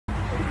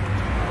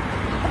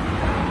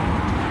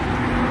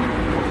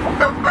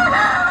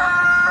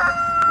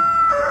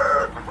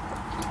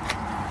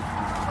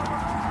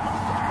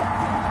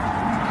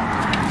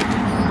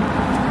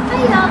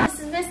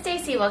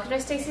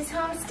Stacy's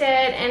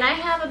Homestead, and I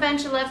have a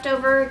bunch of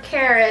leftover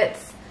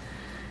carrots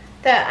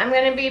that I'm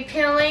going to be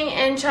peeling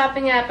and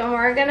chopping up, and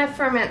we're going to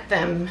ferment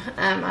them.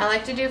 I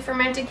like to do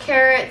fermented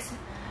carrots,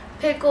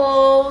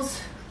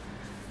 pickles,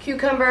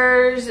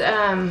 cucumbers,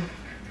 onions,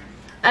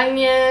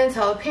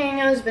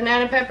 jalapenos,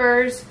 banana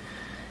peppers,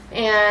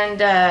 and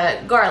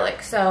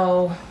garlic.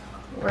 So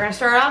we're going to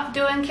start off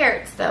doing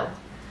carrots though.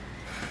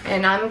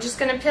 And I'm just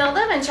going to peel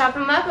them and chop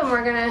them up,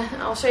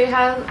 and I'll show you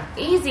how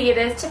easy it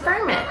is to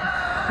ferment.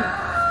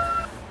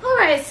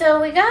 Alright,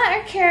 so we got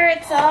our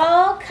carrots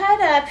all cut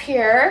up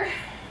here.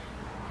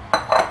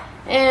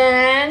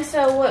 And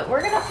so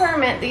we're going to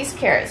ferment these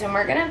carrots, and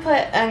we're going to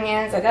put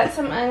onions. I got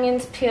some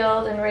onions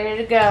peeled and ready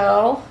to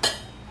go.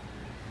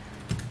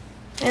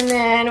 And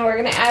then we're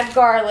going to add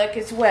garlic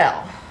as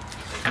well.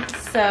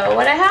 So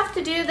what I have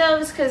to do though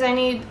is, because I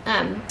need,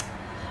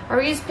 I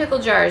use pickle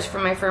jars for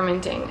my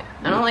fermenting.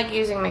 I don't like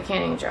using my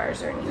canning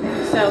jars or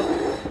anything.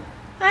 So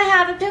I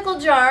have a pickle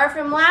jar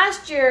from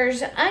last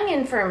year's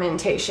onion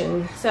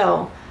fermentation.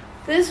 So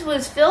this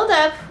was filled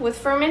up with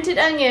fermented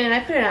onion, and I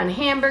put it on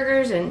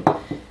hamburgers and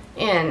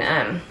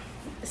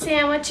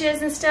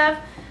sandwiches and stuff.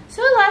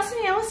 So it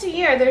lasted me almost a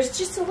year. There's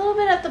just a little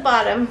bit at the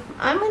bottom.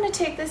 I'm going to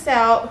take this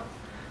out,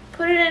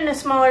 put it in a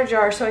smaller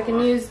jar so I can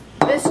use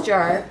this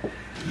jar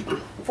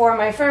for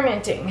my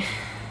fermenting.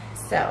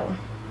 So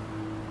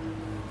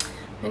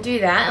I'm going to do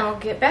that, and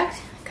we'll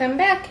come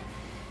back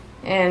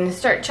and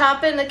start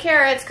chopping the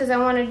carrots, because I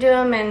want to do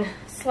them in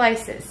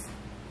slices.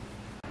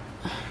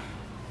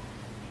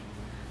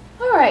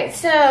 Alright,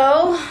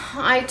 so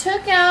I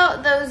took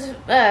out those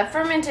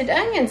fermented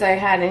onions I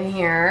had in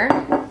here.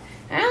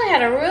 I only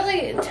had a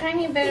really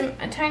tiny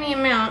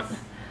amount.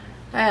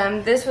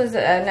 This was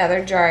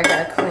another jar I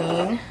got to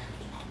clean.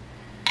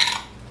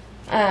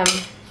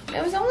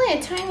 It was only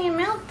a tiny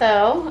amount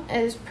though.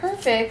 It is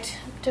perfect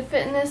to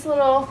fit in this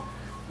little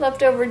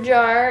leftover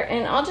jar,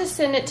 and I'll just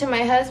send it to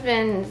my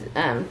husband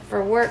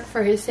for work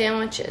for his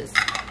sandwiches.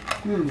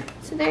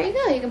 So there you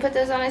go. You can put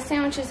those on his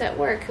sandwiches at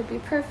work. It'll be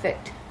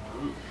perfect.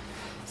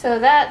 So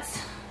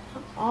that's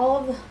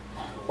all of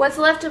what's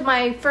left of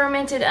my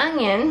fermented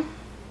onion.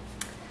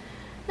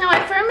 Now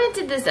I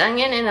fermented this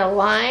onion in a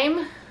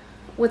lime,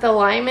 with a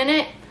lime in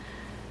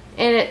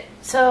it,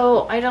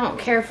 so I don't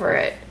care for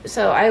it.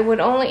 So I would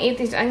only eat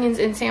these onions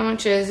in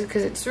sandwiches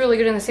because it's really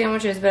good in the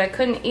sandwiches, but I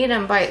couldn't eat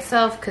them by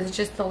itself because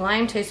just the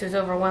lime taste was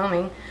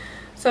overwhelming.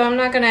 So I'm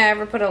not going to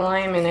ever put a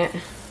lime in it.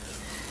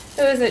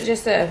 It was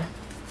just a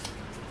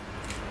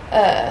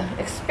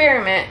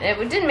experiment.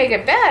 It didn't make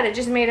it bad. It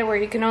just made it where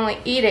you can only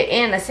eat it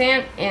in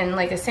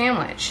like a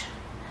sandwich.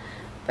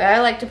 But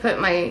I like to put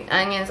my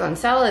onions on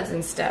salads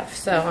and stuff,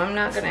 so I'm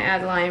not going to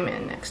add lime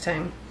in next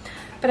time.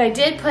 But I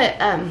did put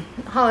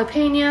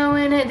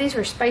jalapeno in it. These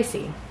were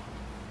spicy.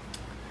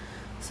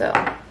 So,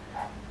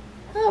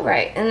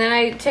 alright. And then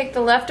I take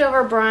the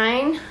leftover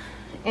brine,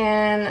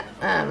 and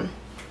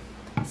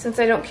since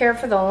I don't care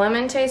for the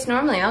lemon taste,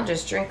 normally I'll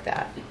just drink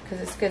that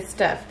because it's good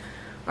stuff.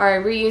 Or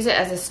I reuse it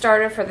as a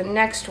starter for the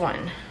next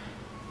one.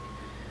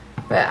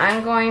 But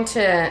I'm going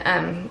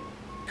to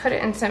put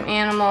it in some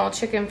animal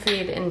chicken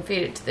feed and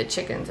feed it to the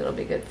chickens. It'll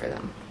be good for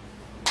them.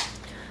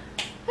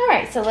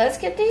 Alright, so let's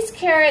get these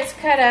carrots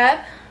cut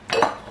up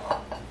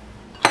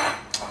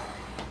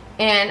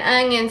and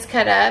onions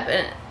cut up,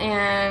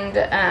 and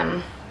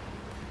I'm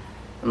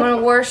going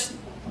to wash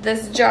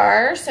this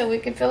jar so we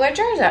can fill our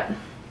jars up.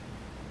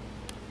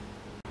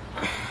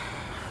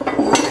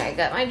 Alright,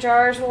 got my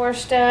jars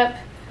washed up,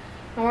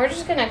 and we're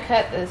just going to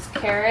cut those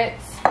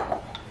carrots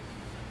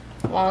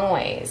long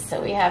ways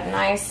so we have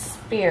nice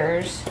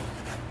spears.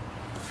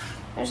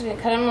 I'm just going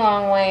to cut them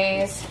long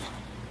ways.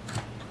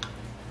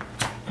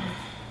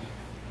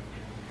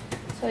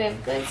 So we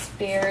have good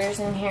spears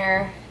in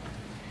here.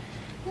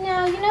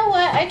 Now, you know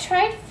what? I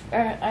tried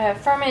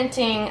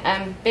fermenting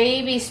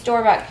baby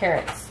store-bought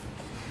carrots.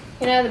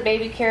 You know, the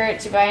baby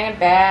carrots you buy in a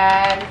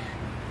bag.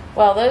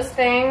 Well, those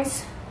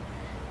things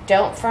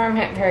don't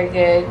ferment very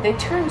good. They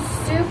turn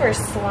super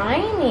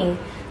slimy.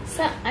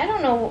 So, I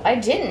don't know. I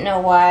didn't know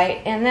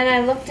why. And then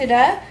I looked it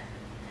up.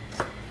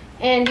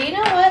 And you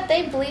know what?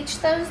 They bleach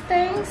those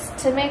things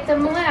to make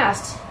them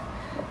last.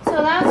 So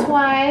that's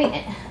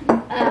why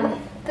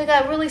they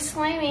got really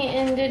slimy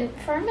and didn't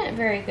ferment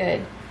very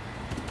good.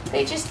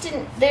 They just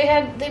didn't,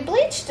 they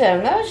bleached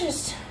them. That was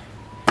just,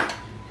 I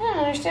don't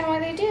understand why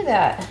they do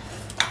that.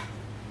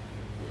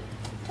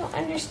 Don't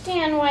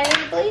understand why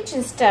they bleach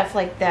and stuff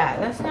like that.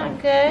 That's not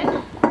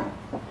good.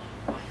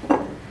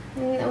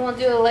 And then we'll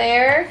do a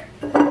layer.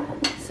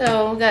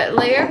 So we've got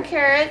layer of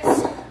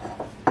carrots.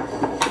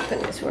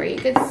 Put this where you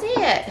can see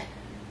it.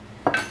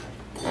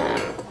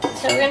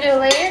 So we're going to do a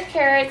layer of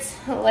carrots,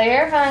 a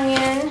layer of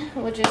onion.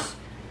 We'll just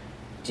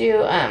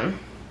do,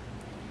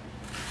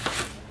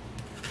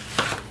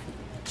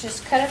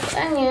 just cut up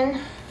the onion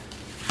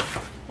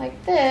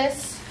like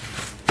this,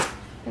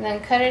 and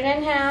then cut it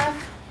in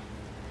half,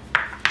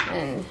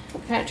 and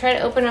kind of try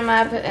to open them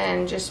up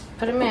and just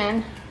put them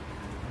in.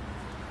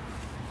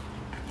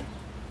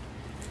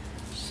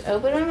 Just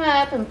open them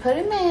up and put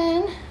them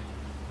in.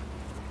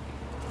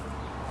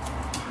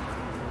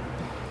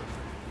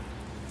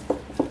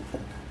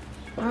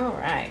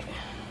 right.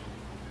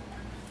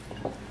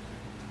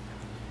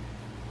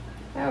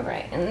 All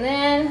right, and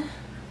then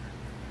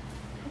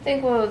I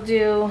think we'll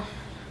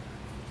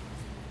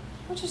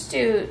just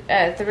do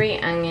 3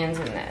 onions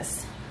in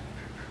this.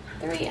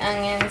 3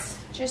 onions,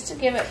 just to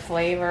give it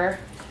flavor.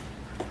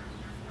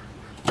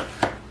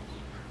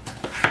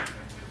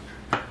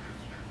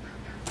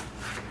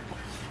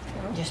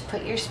 And just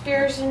put your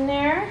spears in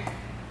there.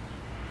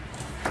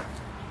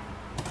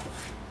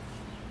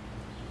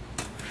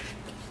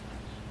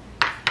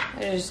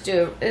 I just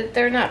do,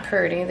 they're not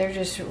pretty, they're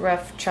just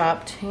rough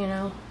chopped, you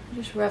know,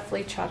 just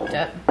roughly chopped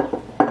up.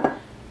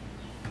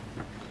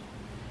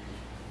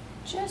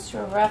 Just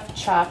a rough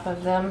chop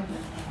of them.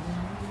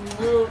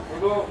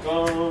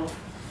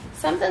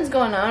 Something's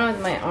going on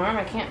with my arm.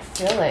 I can't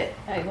feel it.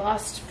 I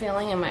lost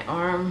feeling in my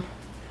arm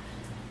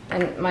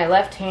and my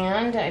left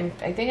hand. I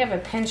think I have a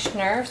pinched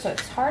nerve, so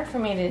it's hard for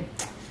me to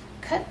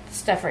cut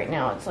stuff right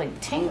now. It's like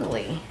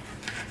tingly.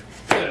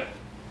 I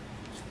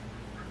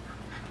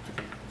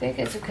think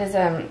it's because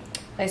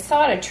I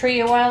sawed a tree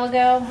a while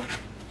ago,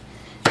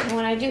 and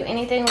when I do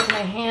anything with my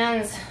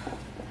hands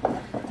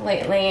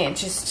lately, it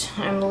just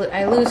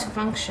I lose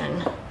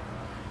function.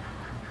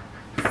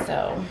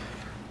 So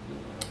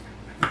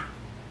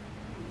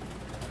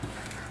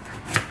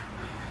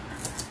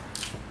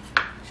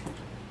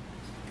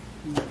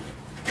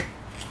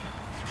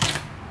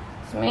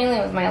mainly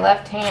with my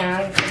left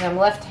hand, because I'm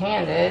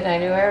left-handed. I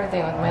do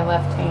everything with my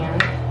left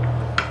hand.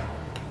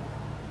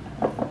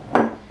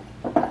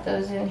 Put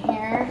those in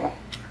here.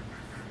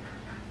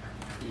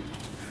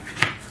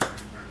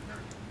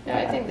 No,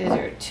 I think these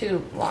are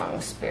too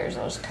long spears.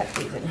 I'll just cut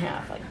these in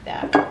half like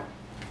that.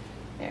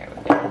 There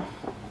we go.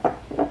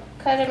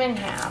 Cut them in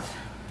half.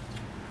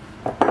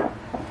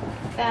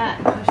 Like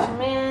that, push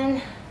them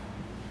in.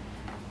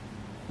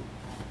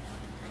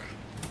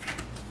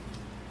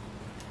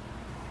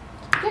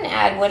 You can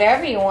add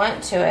whatever you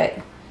want to it.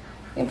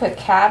 You can put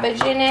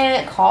cabbage in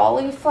it,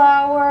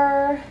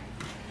 cauliflower.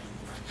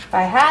 If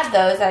I had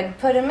those, I'd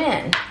put them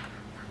in.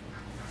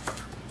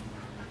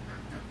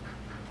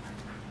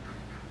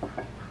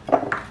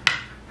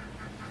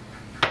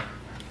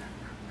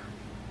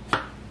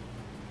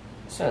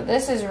 So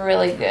this is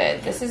really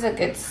good. This is a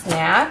good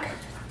snack.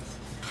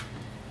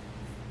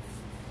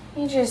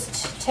 You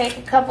just take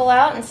a couple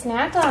out and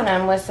snack on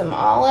them with some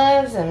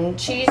olives and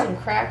cheese and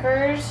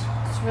crackers.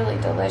 It's really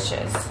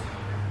delicious.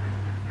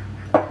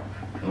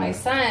 My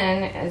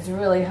son is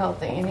really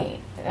healthy,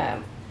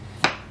 and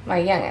my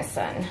youngest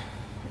son,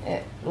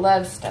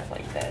 loves stuff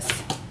like this.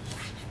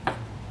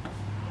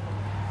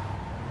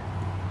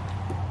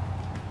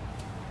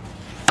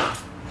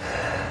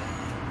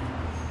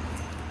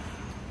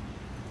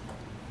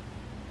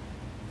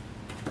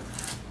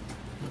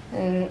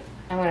 And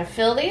I'm going to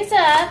fill these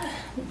up,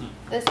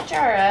 this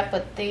jar up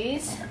with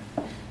these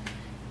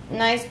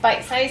nice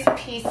bite-sized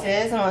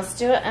pieces. And let's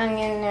do an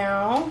onion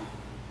now.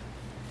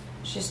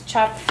 Just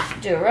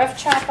do a rough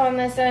chop on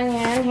this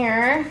onion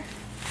here.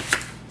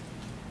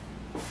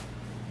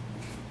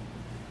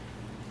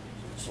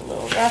 Just a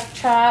little rough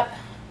chop.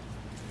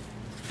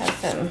 Have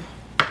some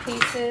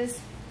pieces.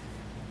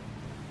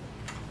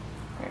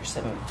 There's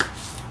some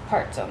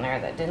parts on there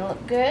that didn't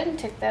look good.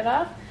 Take that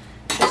off.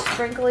 Just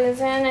sprinkle these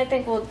in. I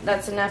think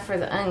that's enough for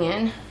the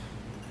onion.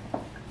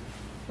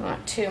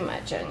 Not too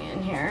much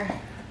onion here.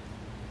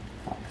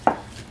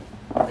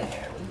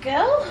 There we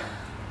go.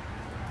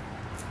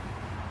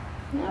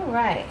 All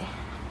right.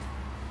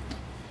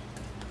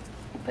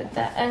 Put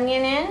that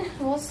onion in.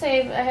 We'll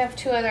save. I have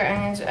 2 other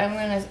onions. I'm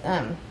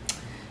gonna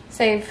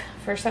save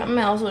for something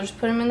else. We'll just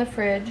put them in the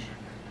fridge.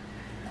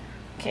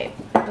 Okay,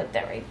 put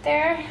that right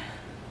there.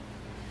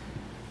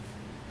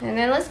 And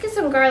then let's get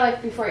some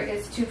garlic before it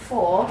gets too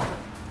full.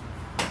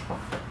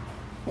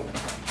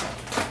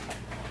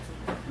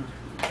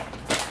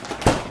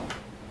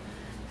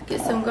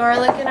 Get some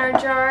garlic in our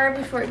jar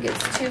before it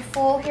gets too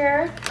full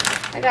here.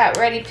 I got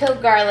ready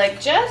peeled garlic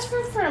just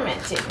for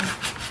fermenting,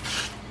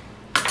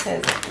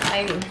 because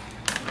I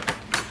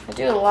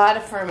do a lot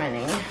of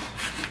fermenting.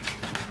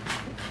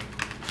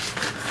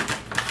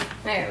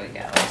 There we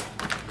go.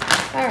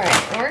 All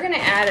right, and we're gonna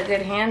add a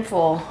good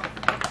handful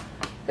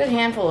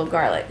of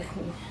garlic.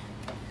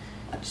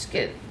 Just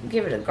give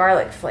it a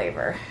garlic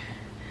flavor.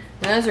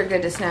 And those are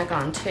good to snack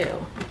on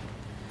too.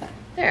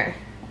 There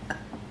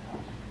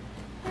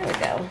we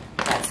go.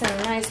 Got some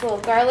nice little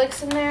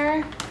garlics in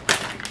there.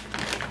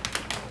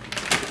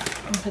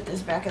 I'll put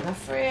this back in the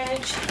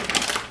fridge.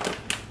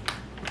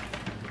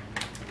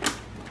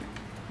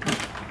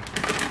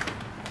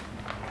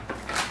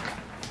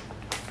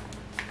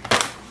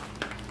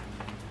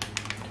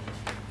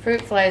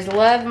 Fruit flies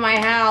love my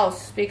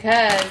house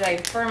because I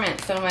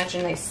ferment so much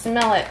and they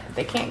smell it.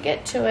 They can't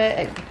get to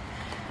it.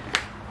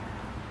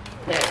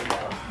 There we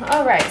go.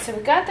 All right, so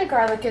we got the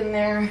garlic in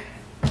there.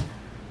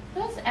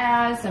 Let's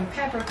add some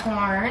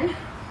peppercorn.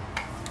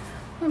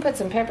 I'm gonna put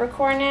some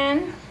peppercorn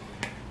in.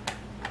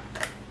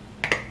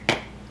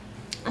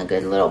 A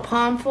good little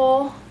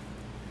palmful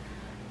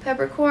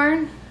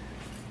peppercorn.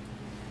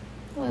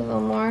 A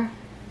little more.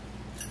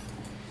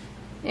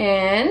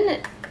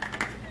 And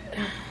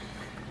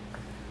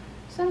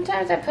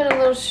sometimes I put a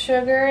little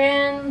sugar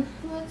in.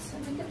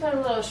 We can put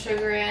a little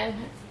sugar in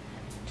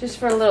just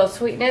for a little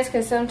sweetness,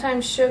 because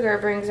sometimes sugar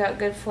brings out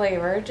good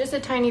flavor. Just a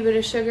tiny bit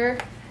of sugar.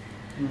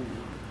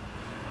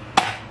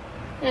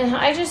 And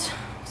I just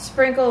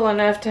sprinkle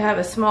enough to have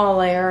a small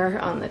layer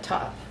on the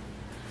top.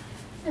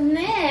 And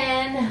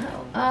then,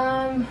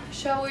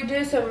 shall we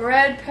do some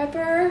red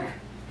pepper?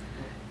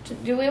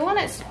 Do we want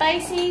it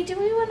spicy? Do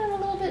we want it a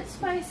little bit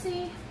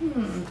spicy?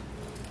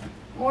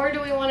 Or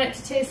do we want it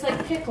to taste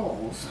like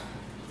pickles?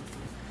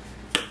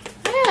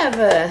 I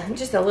have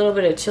just a little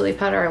bit of chili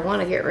powder I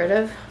want to get rid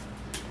of.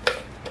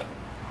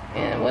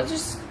 And we'll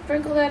just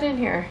sprinkle that in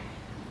here.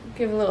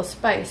 Give a little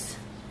spice.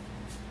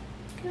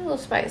 Give a little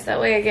spice.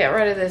 That way I get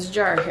rid of this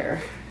jar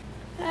here.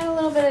 Add a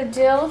little bit of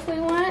dill if we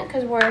want,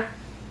 because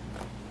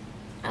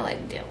I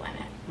like dill in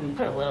it.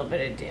 Put a little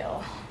bit of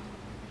dill.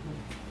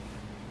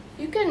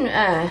 You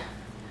can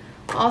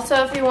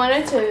also, if you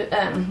wanted to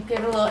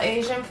give a little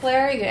Asian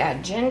flair, you could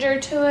add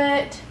ginger to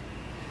it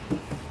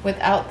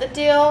without the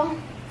dill.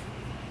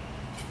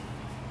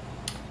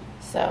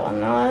 So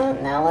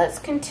now let's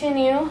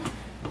continue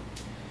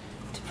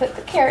to put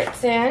the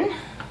carrots in.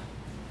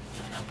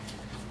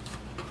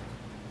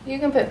 You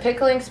can put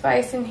pickling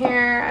spice in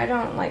here. I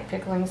don't like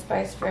pickling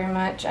spice very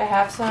much. I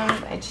have some.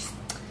 I just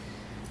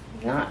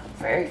not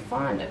very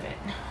fond of it.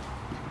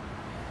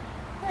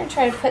 I'm going to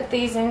try to put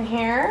these in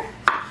here.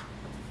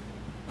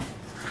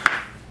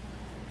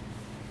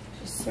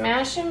 Just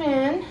smash them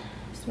in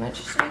as much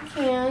as we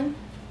can.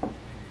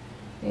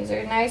 These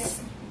are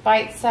nice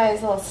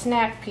bite-sized little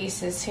snack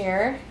pieces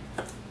here.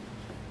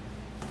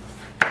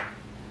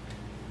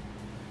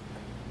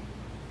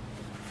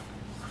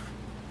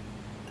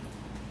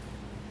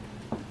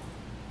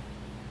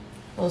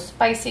 A little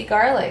spicy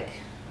garlic.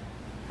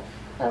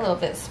 A little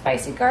bit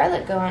spicy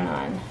garlic going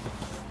on.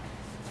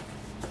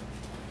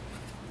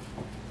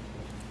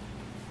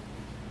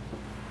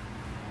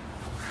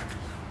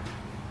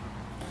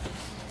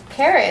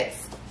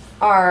 Carrots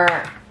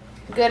are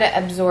good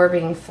at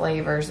absorbing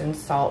flavors and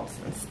salts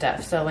and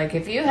stuff. So like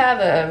if you have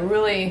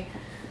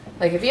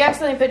if you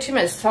accidentally put too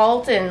much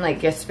salt in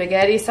like your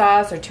spaghetti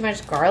sauce or too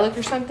much garlic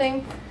or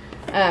something,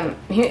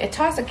 you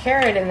toss a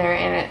carrot in there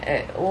and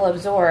it will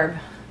absorb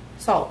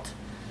salt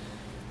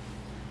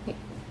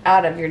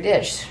out of your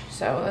dish.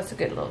 So that's a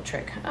good little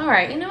trick. All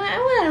right, you know what? I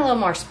want it a little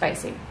more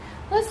spicy.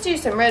 Let's do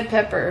some red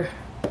pepper.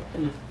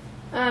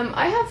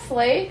 I have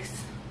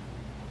flakes,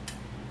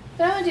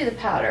 but I'm gonna do the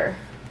powder.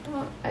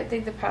 Well, I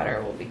think the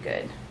powder will be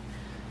good.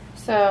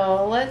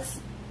 So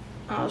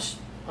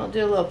I'll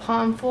do a little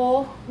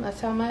palmful.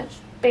 That's how much.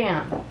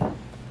 Bam.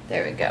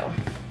 There we go.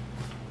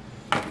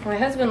 My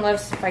husband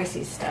loves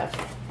spicy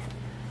stuff.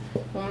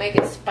 We'll make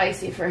it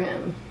spicy for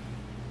him.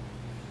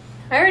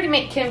 I already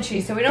make kimchi,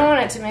 so we don't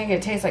want it to make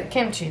it taste like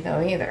kimchi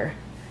though either.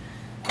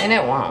 And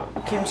it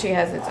won't. Kimchi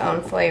has its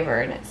own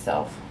flavor in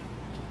itself.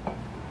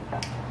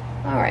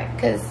 Alright,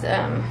 because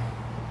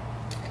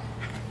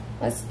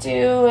let's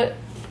do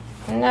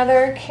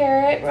another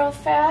carrot real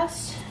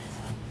fast.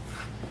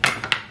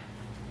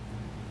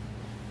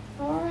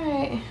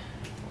 Alright.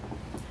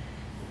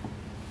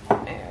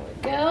 There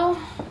we go.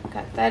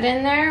 Got that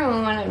in there.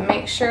 We want to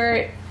make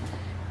sure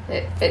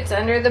it fits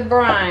under the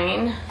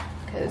brine,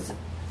 because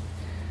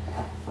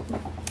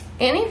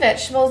any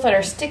vegetables that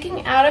are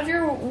sticking out of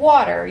your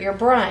water, your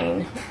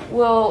brine,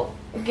 will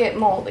get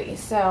moldy.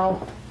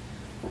 So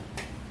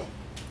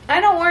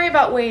I don't worry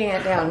about weighing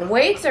it down.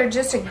 Weights are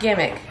just a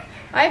gimmick.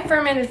 I've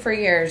fermented for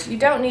years. You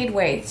don't need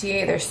weights. You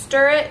either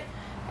stir it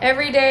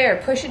every day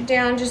or push it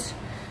down. Just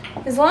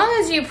as long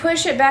as you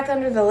push it back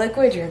under the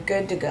liquid, you're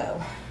good to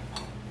go.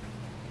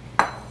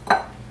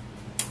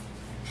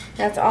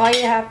 That's all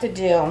you have to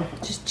do.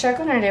 Just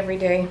check on it every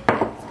day.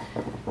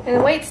 And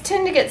the weights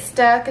tend to get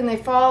stuck and they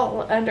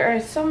fall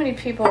under. So many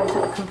people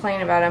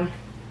complain about them.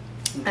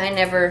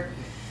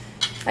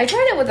 I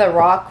tried it with a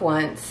rock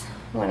once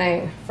when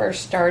I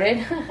first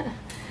started.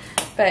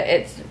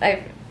 But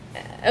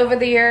over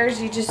the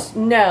years, you just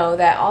know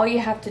that all you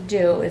have to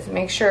do is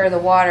make sure the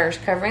water is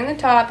covering the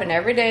top, and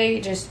every day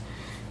you just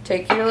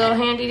take your little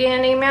handy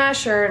dandy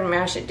masher and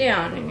mash it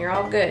down and you're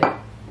all good.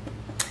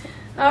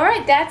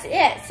 Alright, that's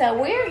it.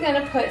 So we're going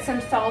to put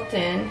some salt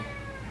in.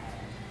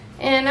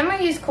 And I'm going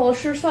to use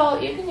kosher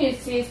salt. You can use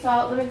sea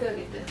salt. Let me go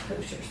get this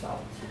kosher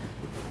salt.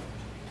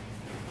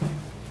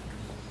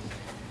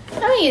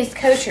 I'm going to use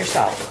kosher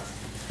salt.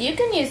 You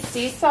can use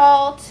sea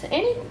salt,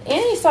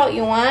 any salt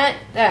you want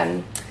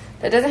that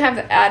doesn't have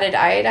the added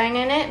iodine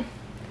in it.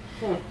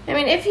 I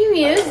mean, if you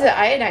use the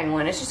iodine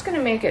one, it's just going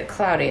to make it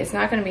cloudy. It's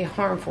not going to be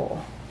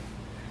harmful.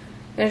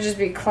 It'll just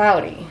be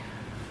cloudy.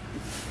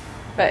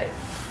 But,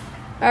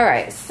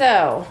 alright,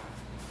 so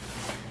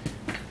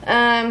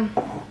I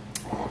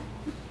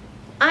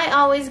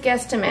always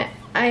guesstimate.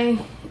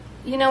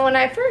 You know, when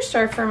I first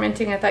started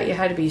fermenting, I thought you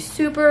had to be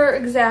super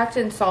exact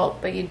in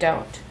salt, but you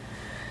don't.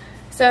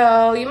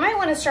 So you might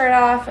want to start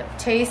off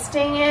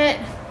tasting it.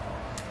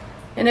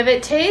 And if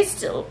it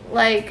tastes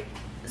like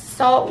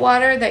salt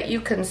water that you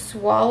can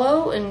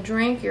swallow and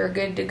drink, you're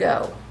good to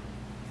go.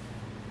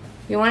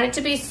 You want it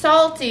to be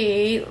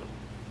salty,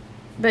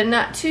 but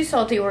not too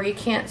salty where you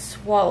can't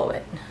swallow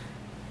it.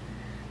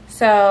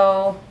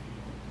 So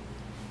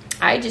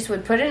I just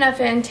would put enough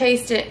in,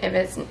 taste it. If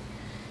it's,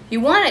 you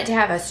want it to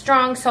have a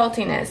strong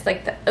saltiness,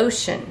 like the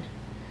ocean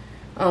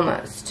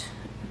almost,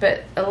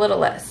 but a little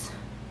less.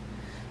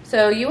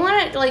 So you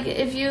want it like,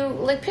 if you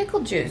like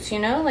pickle juice, you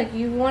know, like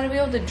you want to be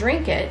able to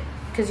drink it,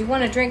 because you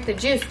want to drink the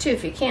juice too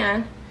if you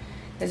can.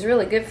 It's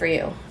really good for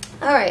you.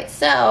 All right,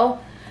 so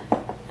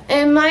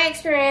in my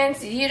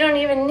experience, you don't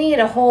even need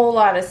a whole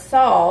lot of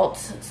salt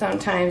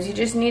sometimes. You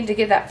just need to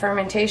get that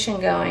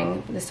fermentation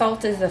going. The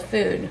salt is the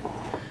food,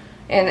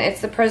 and it's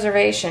the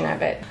preservation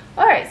of it.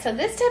 All right, so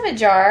this type of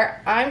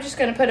jar, I'm just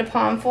going to put a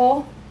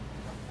palmful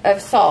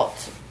of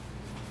salt,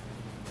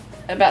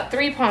 about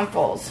 3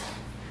 palmfuls,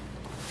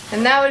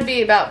 and that would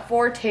be about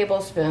 4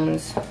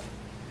 tablespoons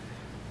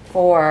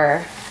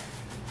for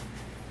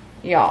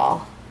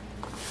y'all.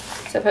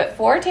 So put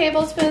 4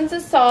 tablespoons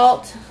of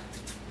salt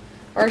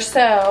or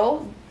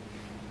so,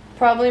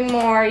 probably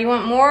more. You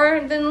want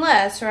more than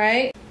less,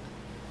 right?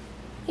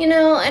 You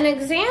know, an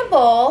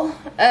example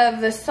of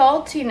the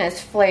saltiness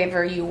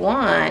flavor you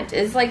want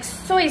is like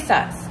soy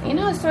sauce. You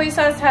know, soy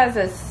sauce has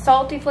a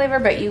salty flavor,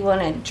 but you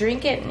want to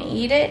drink it and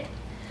eat it.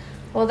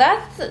 Well,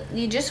 that's,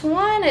 you just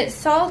want it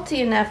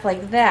salty enough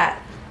like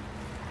that.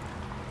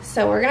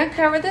 So we're gonna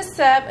cover this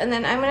up, and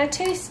then I'm gonna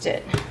taste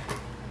it.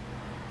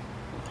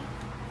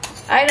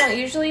 I don't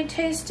usually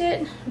taste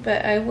it,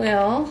 but I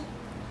will,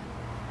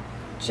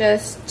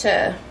 just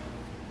to,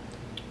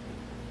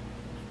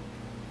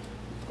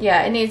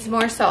 yeah, it needs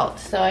more salt.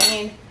 So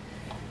I'm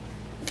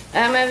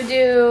gonna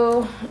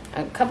do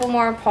a couple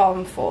more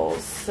palmfuls.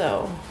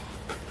 So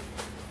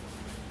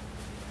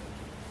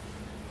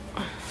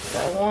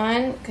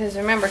 1, because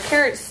remember,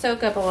 carrots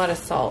soak up a lot of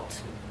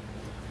salt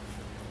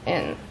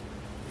into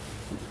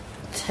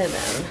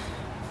them.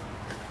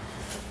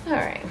 All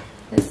right,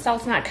 this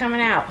salt's not coming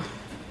out.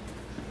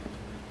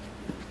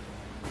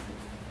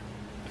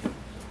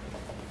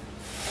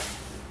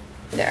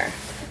 There,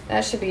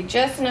 that should be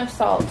just enough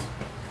salt.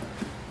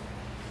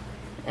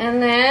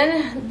 And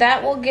then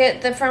that will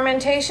get the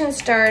fermentation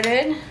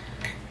started.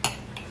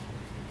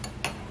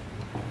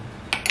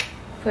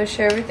 Push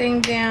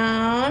everything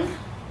down.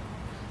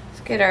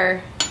 Let's get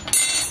our,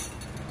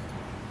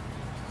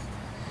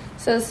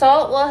 so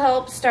salt will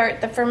help start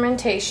the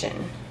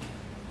fermentation.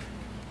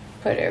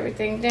 Put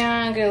everything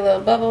down, get a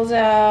little bubbles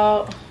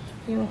out.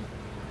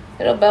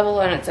 It'll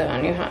bubble on its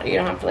own. You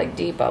don't have to like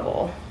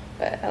de-bubble,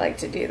 but I like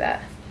to do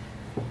that.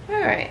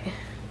 Alright,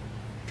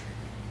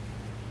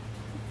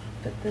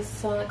 put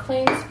this on a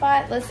clean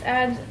spot. Let's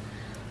add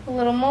a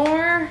little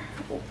more.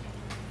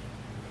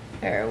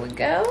 There we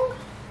go.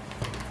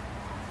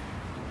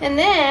 And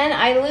then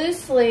I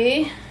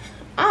loosely,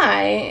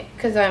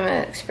 because I'm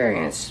an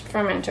experienced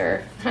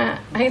fermenter,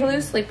 I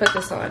loosely put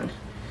this on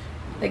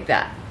like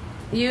that.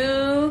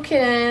 You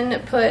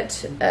can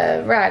put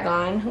a rag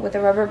on with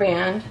a rubber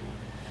band.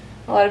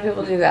 A lot of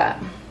people do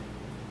that.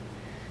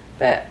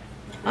 But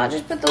I'll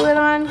just put the lid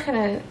on,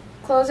 kind of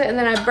close it, and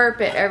then I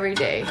burp it every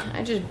day.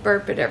 I just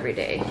burp it every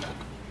day.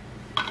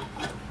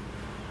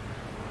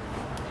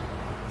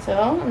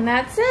 So, and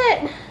that's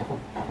it.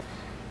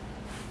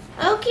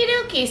 Okie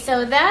dokie,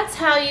 so that's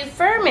how you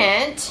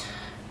ferment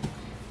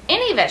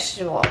any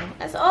vegetable.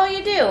 That's all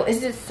you do,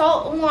 is just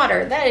salt and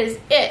water. That is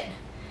it.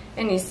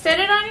 And you set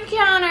it on your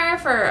counter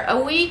for a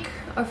week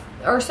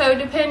or so,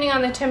 depending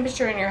on the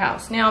temperature in your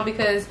house. Now,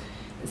 because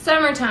it's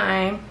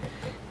summertime,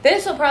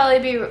 this will probably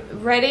be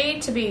ready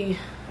to be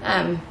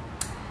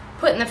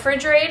put in the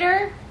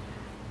refrigerator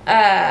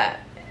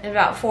in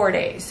about 4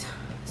 days.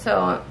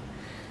 So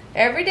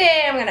every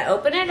day I'm gonna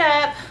open it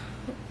up,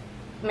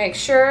 make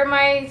sure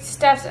my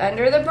stuff's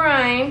under the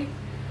brine,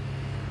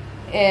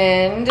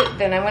 and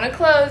then I'm gonna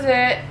close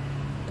it,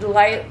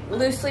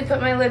 loosely put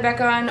my lid back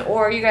on,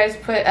 or you guys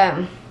put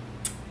a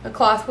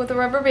cloth with a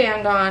rubber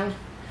band on,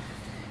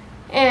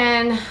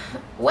 and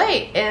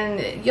wait,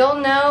 and you'll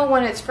know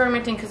when it's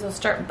fermenting because it'll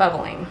start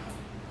bubbling.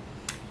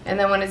 And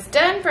then when it's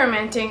done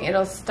fermenting,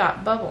 it'll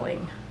stop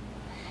bubbling.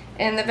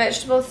 And the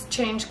vegetables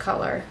change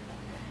color.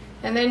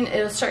 And then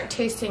it'll start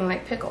tasting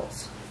like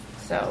pickles.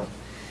 So,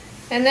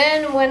 and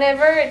then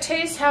whenever it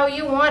tastes how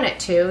you want it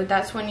to,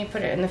 that's when you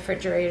put it in the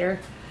refrigerator.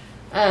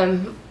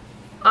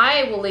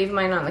 I will leave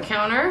mine on the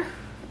counter.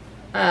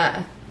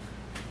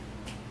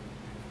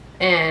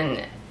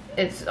 And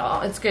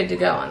it's good to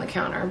go on the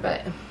counter,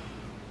 but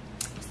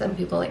some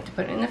people like to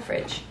put it in the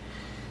fridge.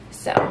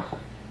 So,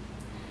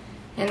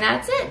 and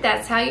that's it.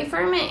 That's how you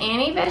ferment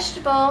any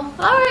vegetable. All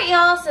right,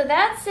 y'all, so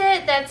that's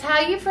it. That's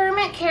how you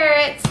ferment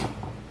carrots.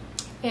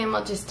 And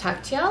we'll just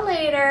talk to y'all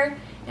later.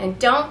 And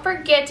don't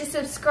forget to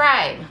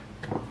subscribe.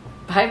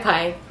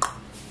 Bye-bye.